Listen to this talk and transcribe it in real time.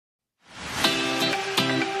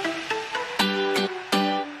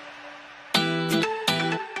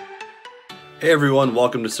Hey everyone,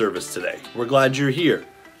 welcome to service today. We're glad you're here.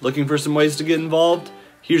 Looking for some ways to get involved?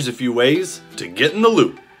 Here's a few ways to get in the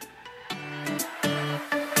loop.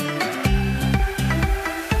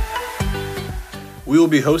 We will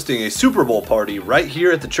be hosting a Super Bowl party right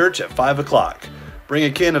here at the church at 5 o'clock. Bring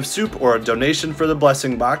a can of soup or a donation for the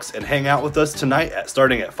blessing box and hang out with us tonight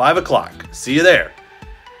starting at 5 o'clock. See you there.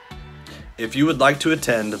 If you would like to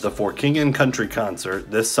attend the For King and Country concert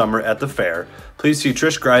this summer at the fair, please see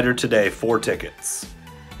Trish Greider today for tickets.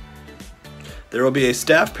 There will be a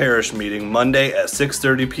staff parish meeting Monday at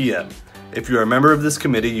 6:30 p.m. If you're a member of this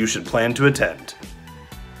committee, you should plan to attend.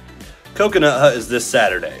 Coconut Hut is this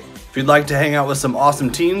Saturday. If you'd like to hang out with some awesome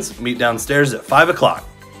teens, meet downstairs at 5 o'clock.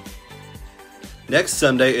 Next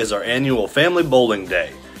Sunday is our annual Family Bowling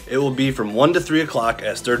Day. It will be from 1 to 3 o'clock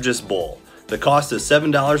at Sturgis Bowl. The cost is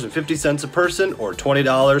 $7.50 a person or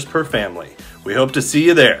 $20 per family. We hope to see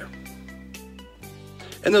you there.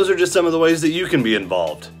 And those are just some of the ways that you can be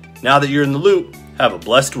involved. Now that you're in the loop, have a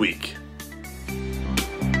blessed week.